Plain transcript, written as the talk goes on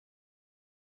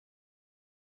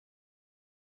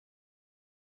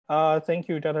Thank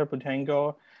you, Dr.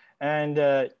 Putango.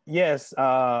 And yes,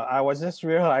 I was just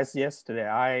realized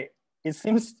yesterday, it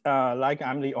seems like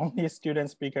I'm the only student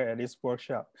speaker at this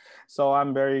workshop. So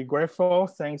I'm very grateful.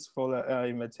 Thanks for the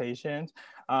invitation.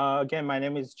 Again, my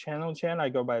name is Cheng-Lung Chen. I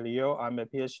go by Leo. I'm a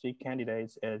PhD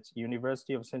candidate at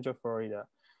University of Central Florida.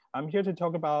 I'm here to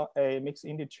talk about a mixed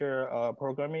integer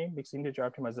programming, mixed integer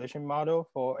optimization model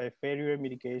for a failure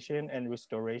mitigation and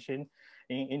restoration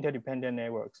in interdependent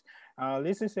networks.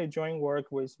 This is a joint work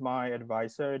with my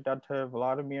advisor, Dr.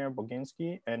 Vladimir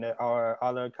Boginsky, and our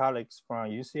other colleagues from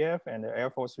UCF and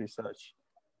Air Force Research.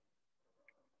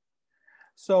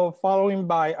 So following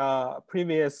by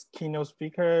previous keynote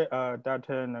speaker,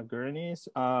 Dr. Nagurni's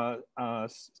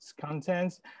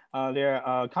contents, there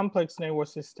are complex network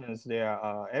systems. They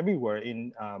are everywhere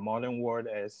in modern world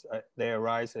as they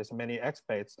arise as many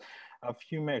aspects of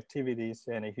human activities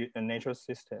and natural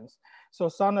systems. So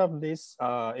some of these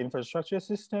infrastructure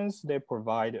systems, they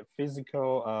provide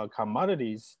physical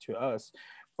commodities to us.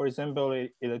 For example,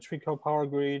 electrical power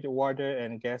grid, water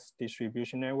and gas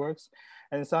distribution networks,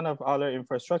 and some of other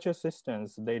infrastructure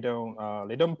systems, they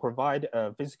don't provide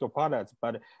physical products,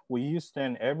 but we use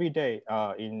them every day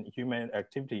in human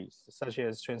activities, such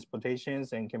as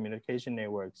transportations and communication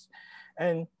networks.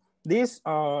 And these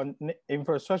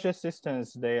infrastructure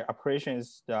systems, their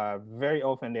operations, very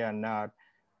often they are not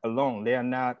alone. They are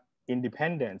not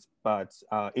independent, but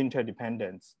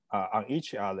interdependent on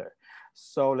each other.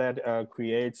 So that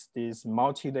creates these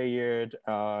multi-layered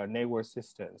network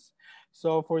systems.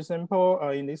 So for example,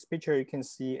 in this picture, you can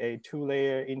see a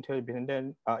two-layer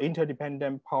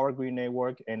interdependent power grid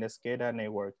network and a SCADA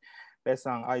network based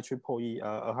on IEEE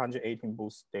 118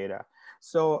 boost data.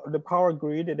 So the power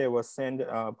grid, they will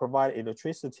provide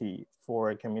electricity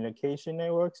for communication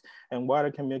networks, and while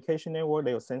the communication network,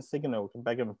 they will send signals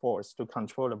back and forth to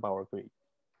control the power grid.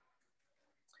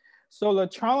 So the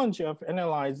challenge of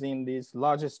analyzing these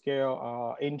larger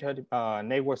scale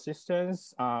network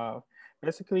systems,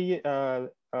 basically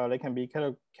they can be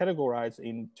categorized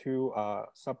in two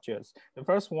subjects. The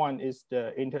first one is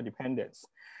the interdependence.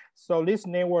 So these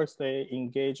networks, they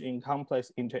engage in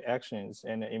complex interactions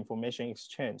and information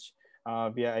exchange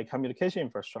via a communication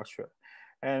infrastructure.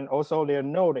 And also their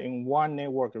node in one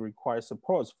network requires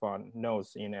support from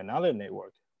nodes in another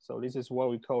network. So this is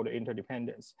what we call the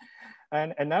interdependence.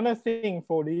 And another thing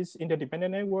for these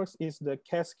interdependent networks is the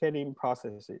cascading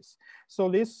processes. So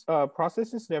these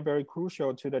processes, they're very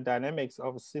crucial to the dynamics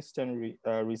of system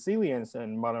resilience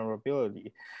and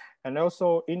vulnerability. And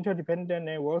also interdependent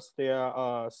networks, they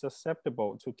are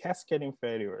susceptible to cascading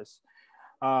failures,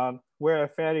 where a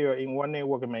failure in one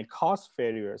network may cause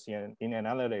failures in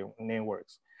another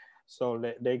networks. So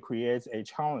they create a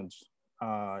challenge,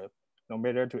 no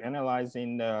matter to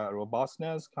analyzing the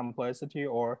robustness, complexity,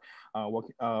 or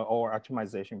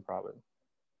optimization problem.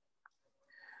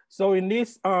 So in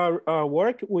this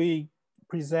work, we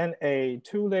present a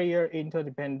two-layer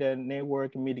interdependent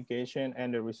network mitigation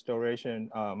and a restoration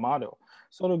model.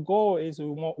 So the goal is we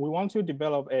want to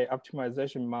develop a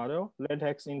optimization model that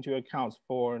takes into account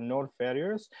for node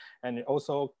failures and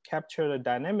also capture the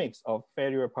dynamics of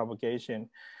failure propagation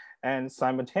and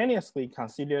simultaneously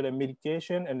consider the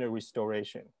mitigation and the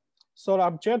restoration. So the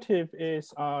objective is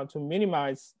to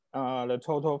minimize the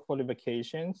total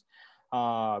fortifications,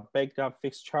 backup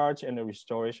fixed charge, and the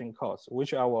restoration costs,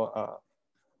 which I will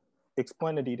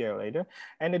explain the detail later.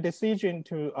 And the decision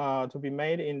to be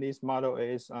made in this model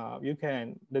is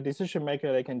the decision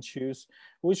maker, they can choose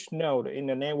which node in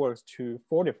the networks to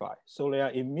fortify, so they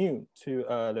are immune to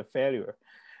the failure.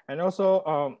 And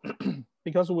also,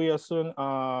 because we assume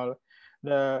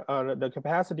the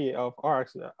capacity of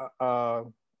arcs,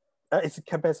 it's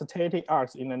capacitated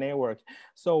arcs in the network.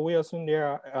 So we assume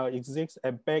there exists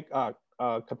a backup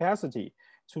capacity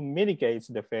to mitigate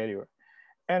the failure.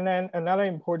 And then another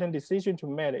important decision to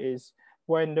make is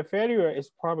when the failure is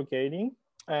propagating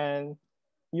and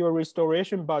your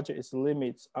restoration budget is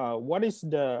limited, what is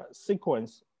the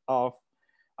sequence of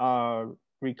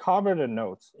recover the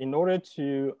nodes in order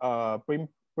to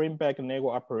bring back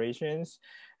network operations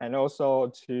and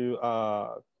also to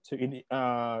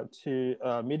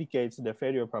mitigate the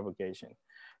failure propagation.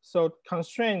 So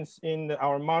constraints in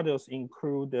our models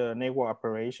include the network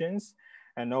operations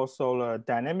and also the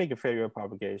dynamic failure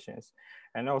propagations.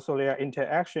 And also there are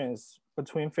interactions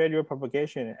between failure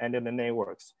propagation and the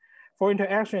networks. For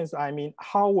interactions, I mean,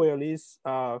 how will these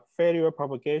failure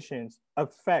propagations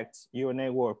affect your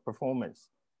network performance?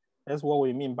 That's what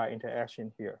we mean by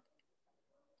interaction here.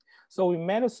 So we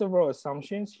made several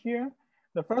assumptions here.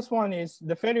 The first one is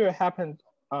the failure happened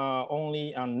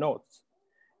only on nodes.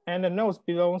 And the nodes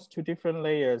belongs to different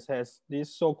layers has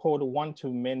this so-called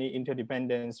one-to-many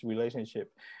interdependence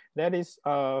relationship. That is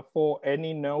for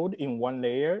any node in one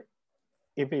layer,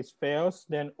 if it fails,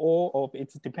 then all of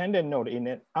its dependent node in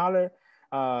the other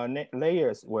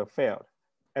layers will fail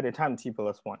at the time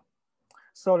t+1.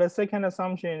 So the second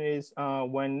assumption is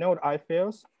when node I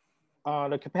fails,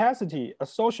 the capacity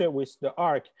associated with the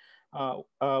arc,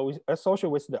 associated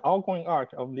with the outgoing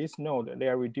arc of this node, they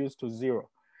are reduced to 0.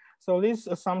 So this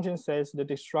assumption says the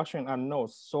destruction of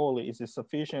nodes solely is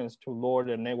sufficient to lower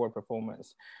the network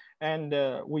performance. And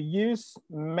we use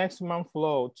maximum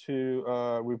flow to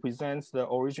represent the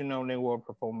original network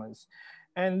performance.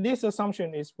 And this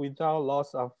assumption is without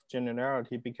loss of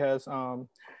generality because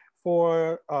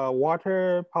for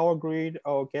water, power grid,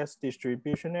 or gas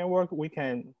distribution network, we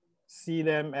can see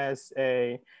them as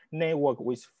a network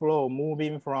with flow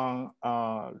moving from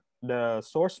the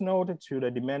source node to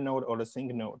the demand node or the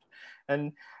sink node.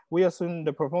 And we assume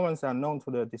the performance are known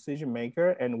to the decision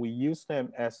maker, and we use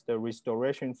them as the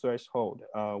restoration threshold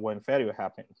when failure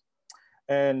happens.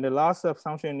 And the last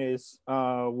assumption is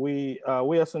we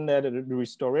assume that the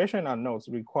restoration of nodes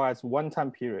requires one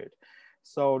time period.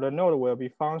 So the node will be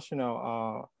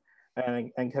functional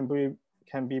and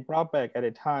can be brought back at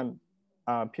a time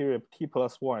period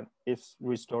t+1 if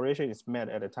restoration is met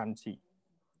at a time t.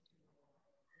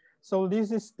 So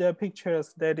this is the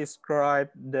pictures that describe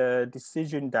the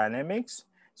decision dynamics.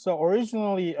 So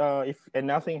originally, if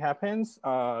nothing happens,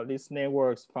 these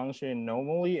networks function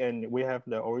normally, and we have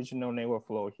the original network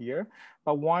flow here.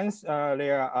 But once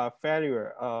there are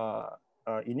failure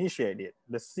initiated,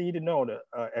 the seed node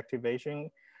activation,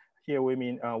 here we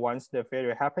mean once the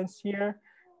failure happens here,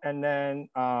 and then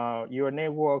your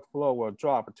network flow will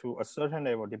drop to a certain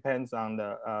level, depends on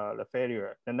the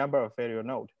failure, the number of failure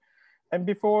node. And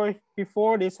before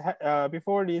this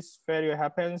failure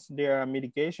happens, there are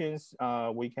mitigations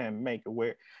we can make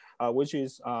where, which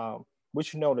is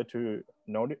which node to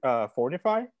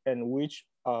fortify and which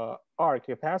R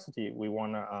capacity we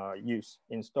want to use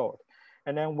installed.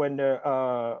 And then when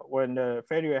the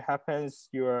failure happens,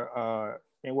 your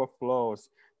network flows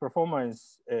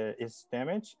performance is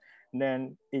damaged,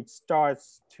 then it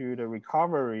starts to the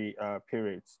recovery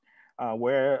periods.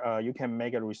 Where you can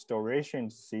make a restoration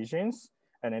decisions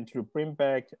and then to bring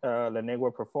back the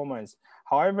network performance.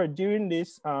 However, during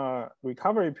these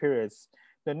recovery periods,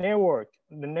 the network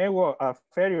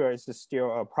failure is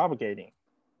still propagating.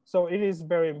 So it is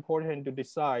very important to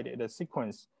decide the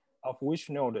sequence of which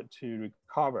node to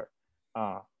recover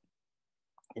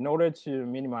in order to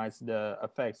minimize the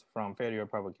effects from failure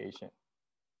propagation.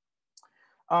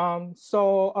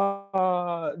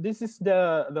 This is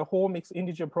the whole mixed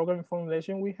integer programming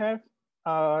formulation we have.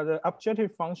 The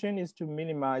objective function is to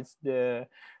minimize the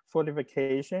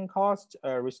fortification cost,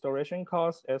 restoration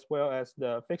cost, as well as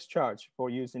the fixed charge for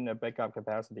using the backup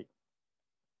capacity.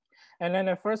 And then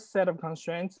the first set of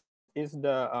constraints is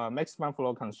the maximum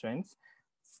flow constraints.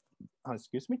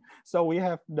 Excuse me. So we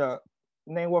have the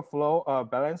network flow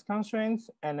balance constraints,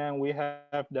 and then we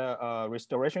have the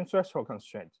restoration threshold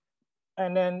constraints.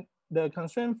 And then the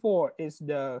constraint 4 is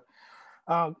the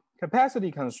capacity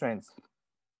constraints,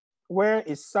 where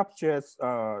it's subject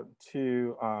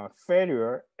to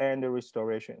failure and the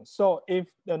restoration. So if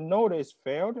the node is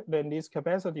failed, then this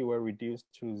capacity will reduce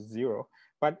to 0.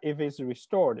 But if it's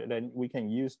restored, then we can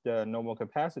use the normal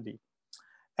capacity.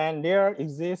 And there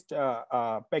exists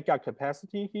a backup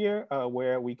capacity here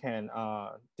where we can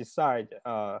decide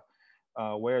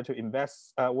where to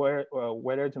invest,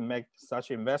 whether to make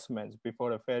such investments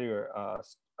before the failure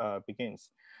begins.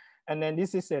 And then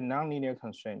this is a nonlinear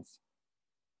constraints.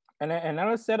 And then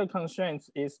another set of constraints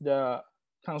is the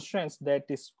constraints that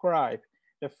describe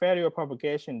the failure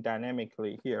propagation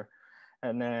dynamically here.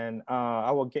 And then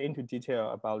I will get into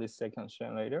detail about this second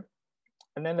constraint later.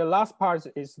 And then the last part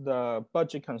is the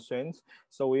budget constraints.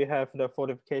 So we have the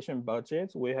fortification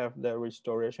budget, we have the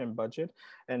restoration budget,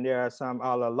 and there are some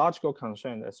other logical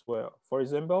constraints as well. For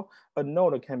example, a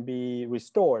node can be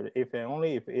restored if and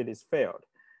only if it is failed.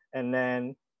 And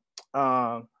then,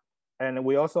 and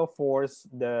we also force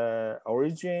the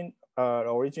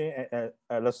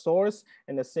the source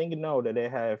and the sink node that they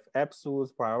have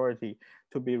absolute priority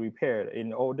to be repaired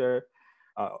in order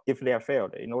if they are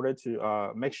failed, in order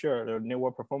to make sure the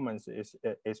network performance is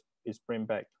bring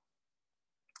back.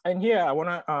 And here I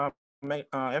want to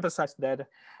emphasize that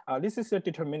this is a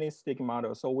deterministic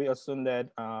model. So we assume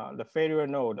that the failure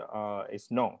node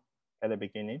is known at the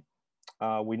beginning.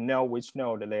 We know which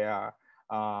node they are.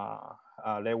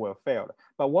 They will fail.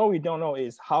 But what we don't know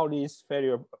is how this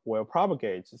failure will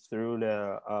propagate through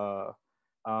the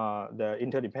the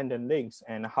interdependent links,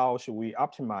 and how should we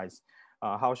optimize,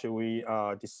 how should we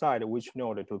decide which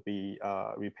node to be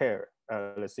repaired,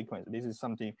 the sequence. This is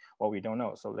something what we don't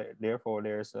know. So therefore,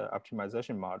 there's an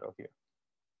optimization model here.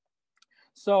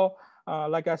 So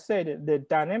like I said, the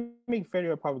dynamic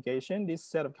failure propagation, this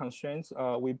set of constraints,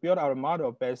 we built our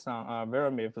model based on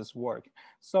Veromir's work.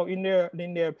 So in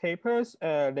their papers,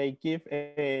 they give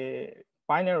a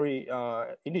binary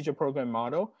integer program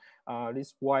model.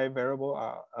 These Y variable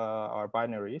are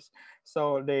binaries.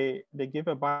 So they give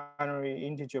a binary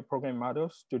integer program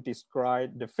models to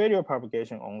describe the failure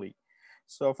propagation only.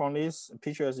 So from these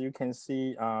pictures, you can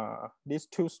see these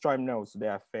two stripe nodes, they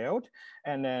are failed.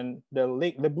 And then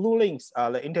the blue links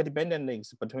are the interdependent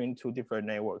links between two different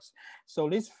networks. So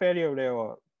this failure, they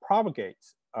will propagate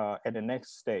at the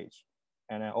next stage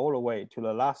and then all the way to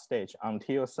the last stage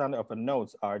until some of the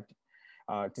nodes are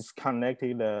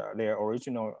disconnected their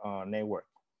original network.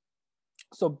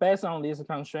 So based on these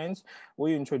constraints,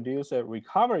 we introduce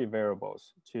recovery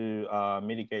variables to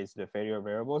mitigate the failure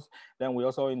variables. Then we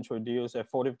also introduce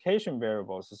fortification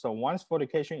variables. So once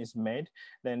fortification is made,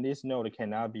 then this node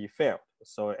cannot be failed.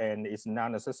 So, and it's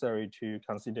not necessary to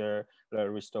consider the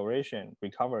restoration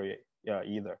recovery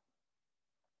either.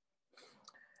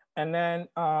 And then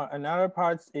another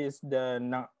part is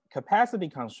the capacity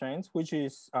constraints, which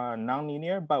is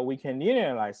nonlinear, but we can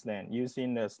linearize them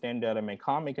using the standard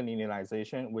McCormick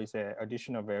linearization with an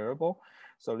additional variable.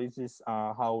 So this is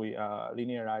how we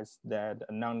linearize that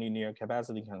nonlinear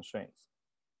capacity constraints.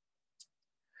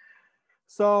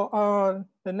 So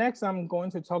the next, I'm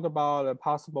going to talk about the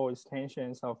possible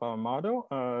extensions of our model.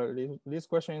 These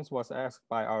questions was asked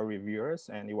by our reviewers,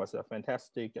 and it was a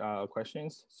fantastic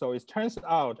questions. So it turns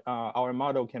out our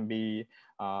model can be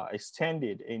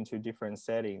extended into different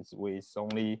settings with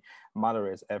only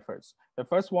moderate efforts. The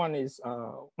first one is,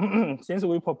 since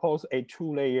we propose a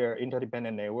two-layer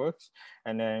interdependent networks,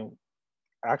 and then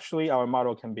actually our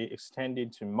model can be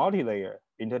extended to multi-layer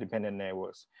interdependent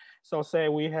networks. So say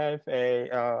we have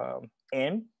a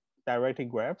M directed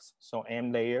graphs, so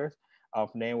M layers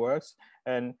of networks.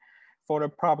 And for the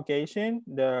propagation,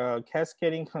 the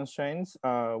cascading constraints,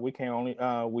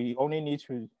 we only need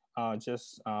to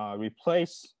just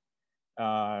replace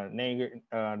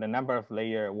the number of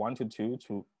layer 1 to 2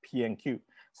 to P and Q.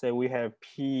 So we have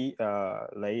P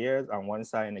layers on one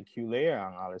side and a Q layer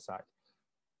on the other side.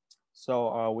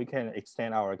 So we can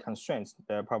extend our constraints,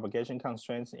 the propagation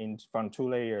constraints from two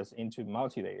layers into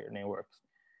multi-layer networks.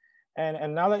 And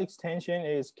another extension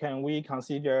is, can we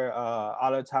consider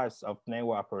other types of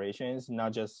network operations,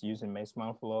 not just using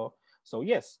maximum flow? So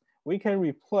yes, we can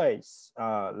replace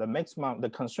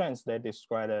the constraints that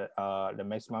describe the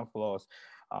maximum flows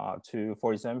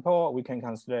for example, we can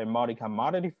consider a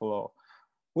multi-commodity flow,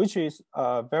 which is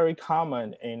very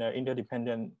common in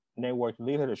interdependent network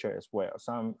literature as well.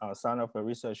 Some of the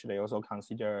research, they also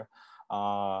consider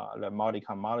the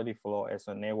multi-commodity flow as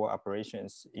a network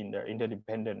operations in the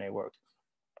interdependent network.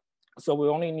 So we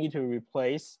only need to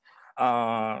replace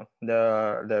the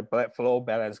flow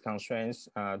balance constraints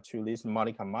to these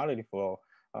multi-commodity flow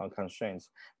constraints.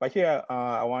 But here,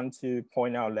 I want to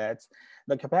point out that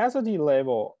the capacity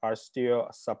level are still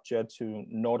subject to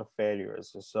node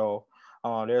failures. So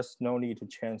there's no need to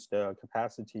change the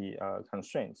capacity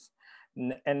constraints.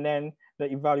 And then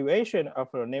the evaluation of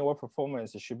the network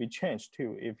performance should be changed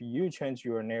too if you change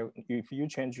your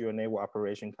network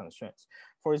operation constraints.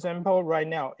 For example, right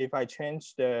now, if I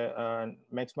change the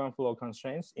maximum flow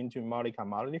constraints into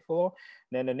multi-commodity flow,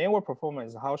 then the network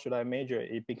performance, how should I measure?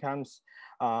 It becomes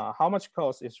how much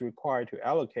cost is required to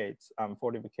allocate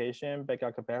fortification,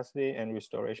 backup capacity, and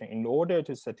restoration in order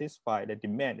to satisfy the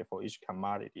demand for each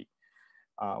commodity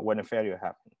when a failure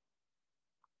happens.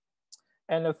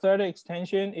 And the third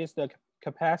extension is the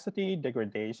capacity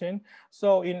degradation.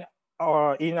 So in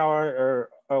our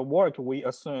work, we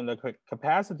assume the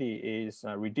capacity is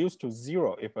reduced to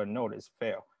 0 if a node is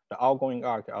failed. The outgoing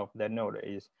arc of that node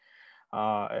is,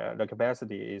 the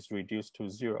capacity is reduced to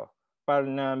 0. But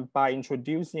by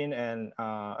introducing an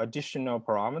additional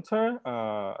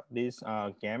parameter, this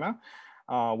gamma,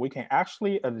 we can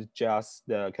actually adjust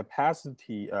the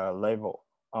capacity level,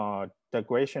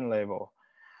 degradation level.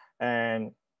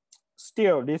 And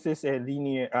still, this is a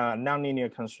non-linear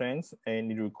constraints,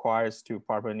 and it requires two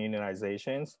proper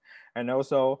linearizations. And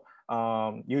also,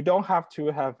 you don't have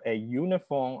to have a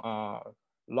uniform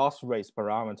loss rates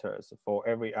parameters for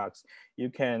every arc. You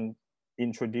can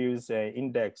introduce an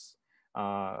index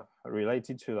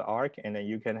related to the arc, and then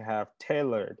you can have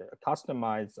tailored,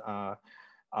 customized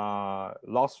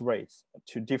loss rates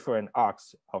to different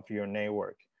arcs of your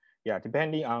network. Yeah,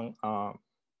 depending on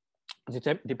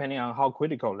depending on how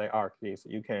critical the arc is,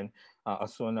 you can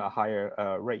assume a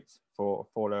higher rate for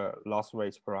the loss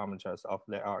rate parameters of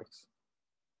the arcs.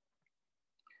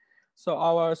 So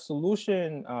our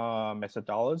solution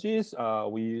methodologies,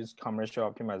 we use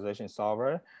commercial optimization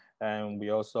solver, and we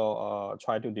also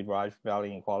try to derive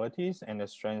value inequalities and the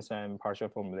strengths and partial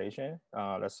formulation,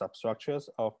 the substructures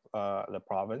of the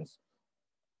province.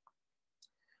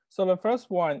 So the first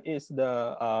one is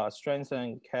the strengths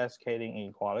and cascading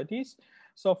inequalities.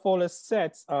 So for the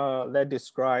sets that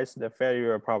describes the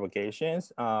failure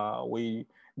propagations,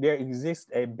 there exists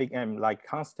a big M like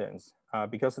constants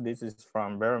because this is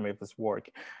from Barometer's work.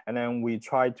 And then we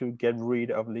try to get rid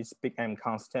of these big M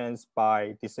constants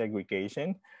by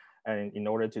disaggregation and in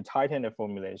order to tighten the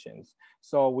formulations.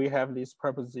 So we have this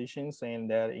proposition saying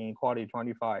that inequality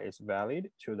 25 is valid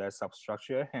to the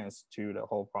substructure, hence to the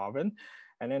whole province.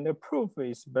 And then the proof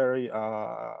is the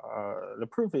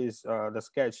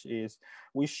sketch is,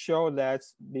 we show that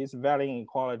this value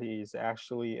inequality is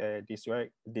actually a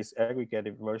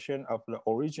disaggregated version of the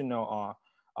original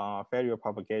failure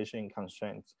propagation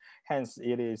constraints. Hence,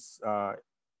 it is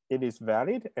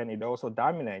valid, and it also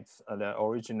dominates the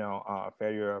original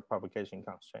failure propagation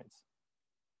constraints.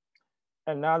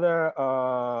 Another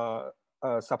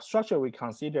substructure we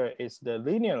consider is the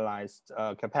linearized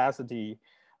capacity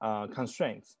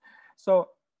constraints. So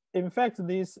in fact,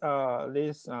 this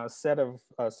set of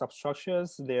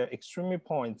substructures, their extreme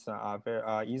points are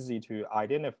very easy to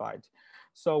identify.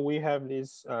 So we have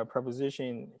this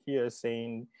proposition here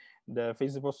saying the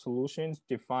feasible solutions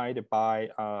defined by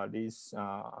this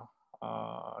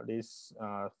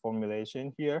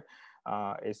formulation here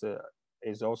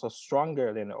is also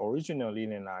stronger than the original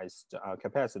linearized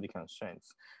capacity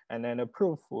constraints. And then the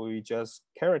proof, we just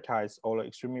characterize all the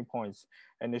extreme points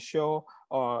and they show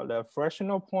the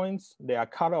fractional points, they are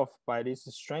cut off by these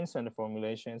strengthened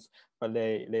formulations, but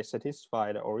they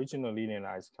satisfy the original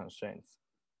linearized constraints.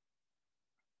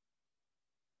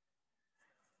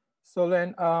 So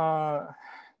then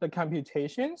the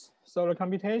computations. So the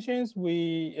computations,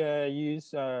 we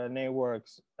use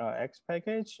networks X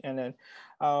package. And then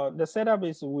the setup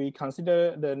is we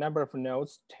consider the number of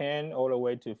nodes 10 all the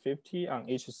way to 50 on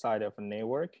each side of a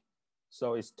network.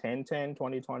 So it's 10, 10,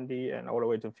 20, 20, and all the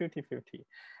way to 50, 50.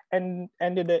 And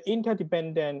the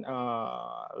interdependent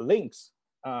links,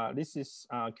 this is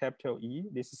capital E,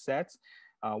 this is sets.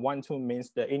 1, 2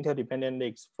 means the interdependent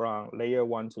links from layer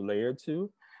 1 to layer 2.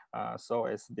 So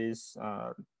it's this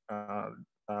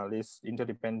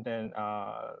interdependent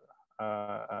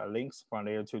links from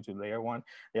layer 2 to layer 1.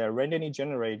 They are randomly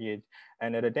generated,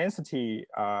 and the density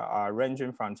are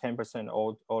ranging from 10%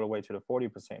 all the way to the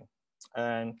 40%.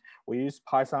 And we use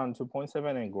Python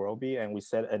 2.7 and Groby, and we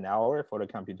set an hour for the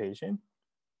computation.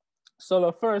 So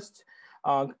the first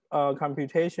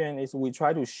computation is we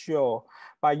try to show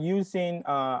by using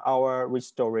our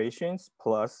restorations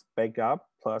plus backup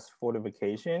plus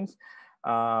fortifications,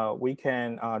 we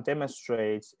can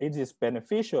demonstrate it is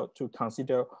beneficial to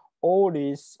consider all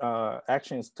these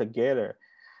actions together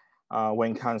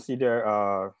when consider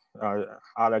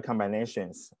other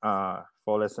combinations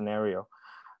for the scenario.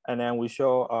 And then we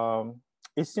show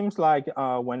it seems like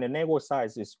when the network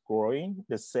size is growing,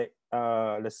 the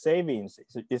savings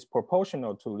is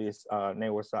proportional to this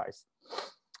network size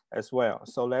as well.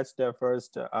 So that's the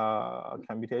first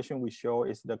computation we show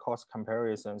is the cost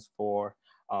comparisons for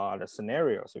the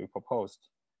scenarios we proposed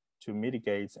to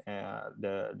mitigate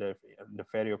the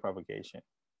failure propagation.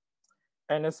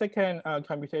 And the second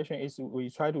computation is we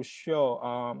try to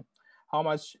show how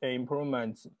much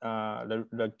improvement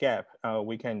the gap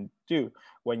we can do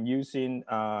when using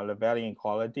the value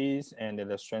inequalities and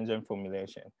the strengthened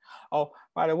formulation. Oh,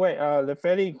 by the way, the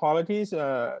value inequalities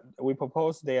we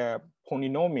propose they are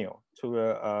polynomial to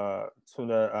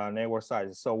the network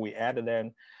size. So we added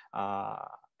them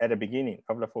at the beginning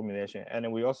of the formulation, and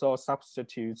then we also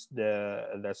substitute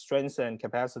the strength and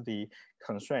capacity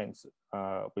constraints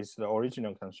with the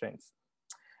original constraints.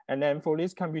 And then for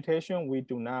this computation, we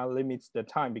do not limit the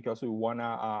time because we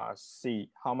wanna see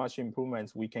how much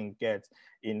improvements we can get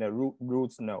in the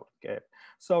roots node gap.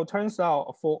 So it turns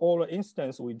out for all the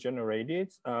instances we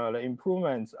generated, the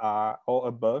improvements are all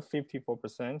above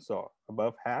 54%, so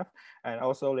above half. And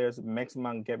also there's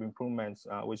maximum gap improvements,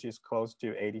 which is close to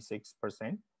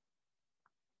 86%.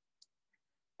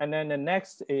 And then the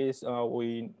next is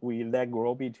we let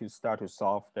Groby to start to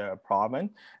solve the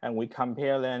problem, and we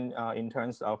compare them in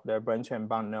terms of the branch and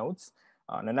bound nodes,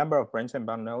 the number of branch and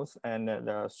bound nodes, and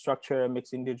the structure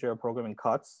mixed integer programming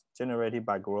cuts generated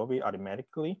by Groby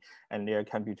automatically, and their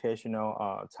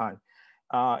computational time.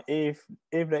 If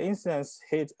the instance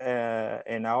hit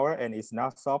an hour and is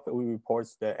not solved, we report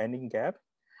the ending gap.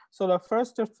 So the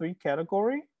first three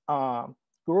category,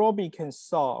 Groby can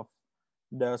solve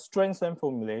the strengthened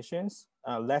formulations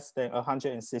less than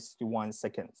 161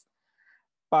 seconds.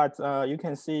 But you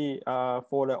can see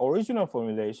for the original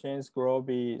formulations,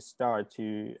 Groby start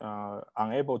to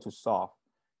unable to solve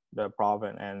the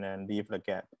problem and then leave the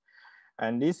gap.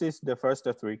 And this is the first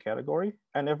three category.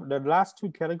 And if the last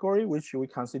two category, which we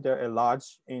consider a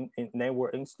large in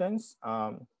network instance,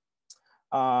 for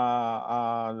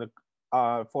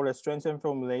the strengthened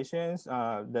formulations,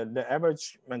 the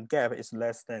average gap is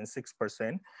less than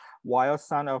 6%, while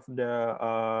some of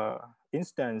the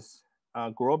instance,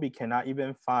 Groby cannot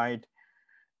even find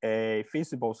a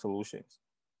feasible solution.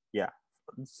 Yeah,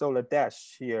 so the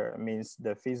dash here means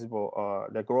the feasible,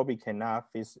 the Groby cannot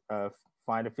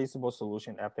find a feasible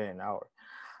solution after an hour.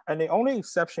 And the only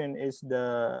exception is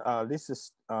this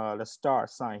is the star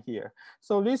sign here.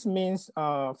 So this means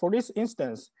for this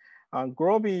instance,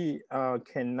 Groby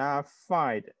cannot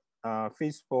find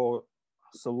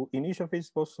initial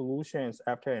feasible solutions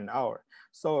after an hour.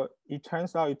 So it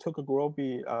turns out it took a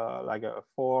Groby like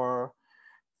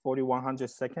 4,100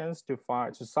 seconds to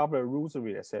solve a rules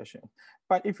relaxation.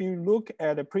 But if you look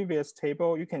at the previous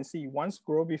table, you can see once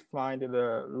Groby find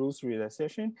the rules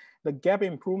relaxation, the gap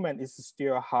improvement is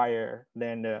still higher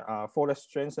than for the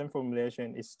strengthened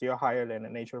formulation is still higher than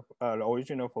the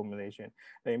original formulation.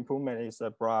 The improvement is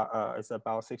about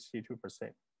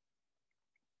 62%.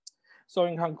 So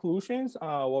in conclusions,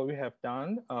 what we have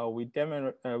done, we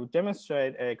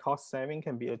demonstrate a cost saving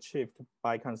can be achieved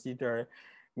by considering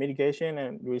mitigation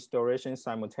and restoration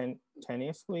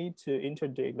simultaneously to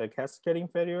interdict the cascading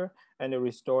failure and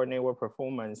restore network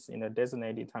performance in a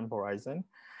designated time horizon.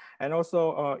 And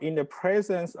also in the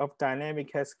presence of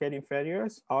dynamic cascading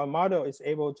failures, our model is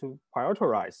able to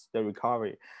prioritize the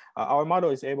recovery. Our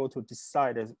model is able to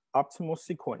decide the optimal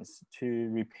sequence to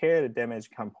repair the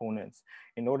damaged components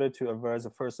in order to avert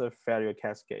the further failure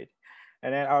cascade.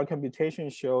 And then our computation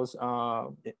shows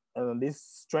these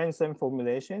strengthened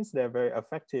formulations, they're very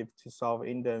effective to solve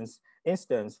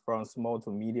instance from small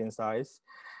to medium size.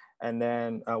 And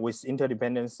then with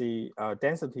interdependency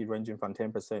density ranging from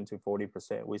 10% to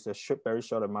 40% with a very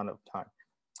short amount of time.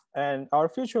 And our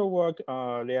future work,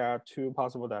 there are two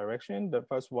possible directions. The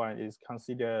first one is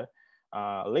consider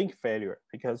link failure,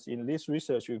 because in this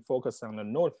research, we focus on the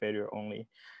node failure only.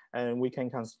 And we can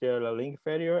consider the link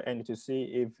failure and to see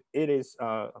if it is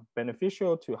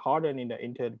beneficial to hardening the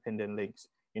interdependent links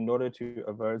in order to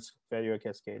avert failure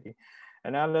cascading.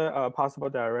 Another possible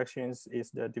directions is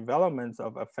the development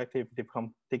of effective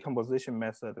decomposition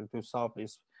method to solve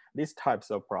these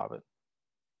types of problems.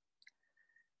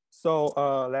 So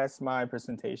that's my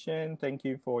presentation. Thank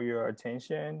you for your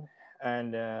attention.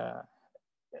 And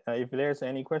if there's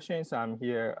any questions, I'm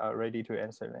here ready to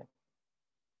answer them.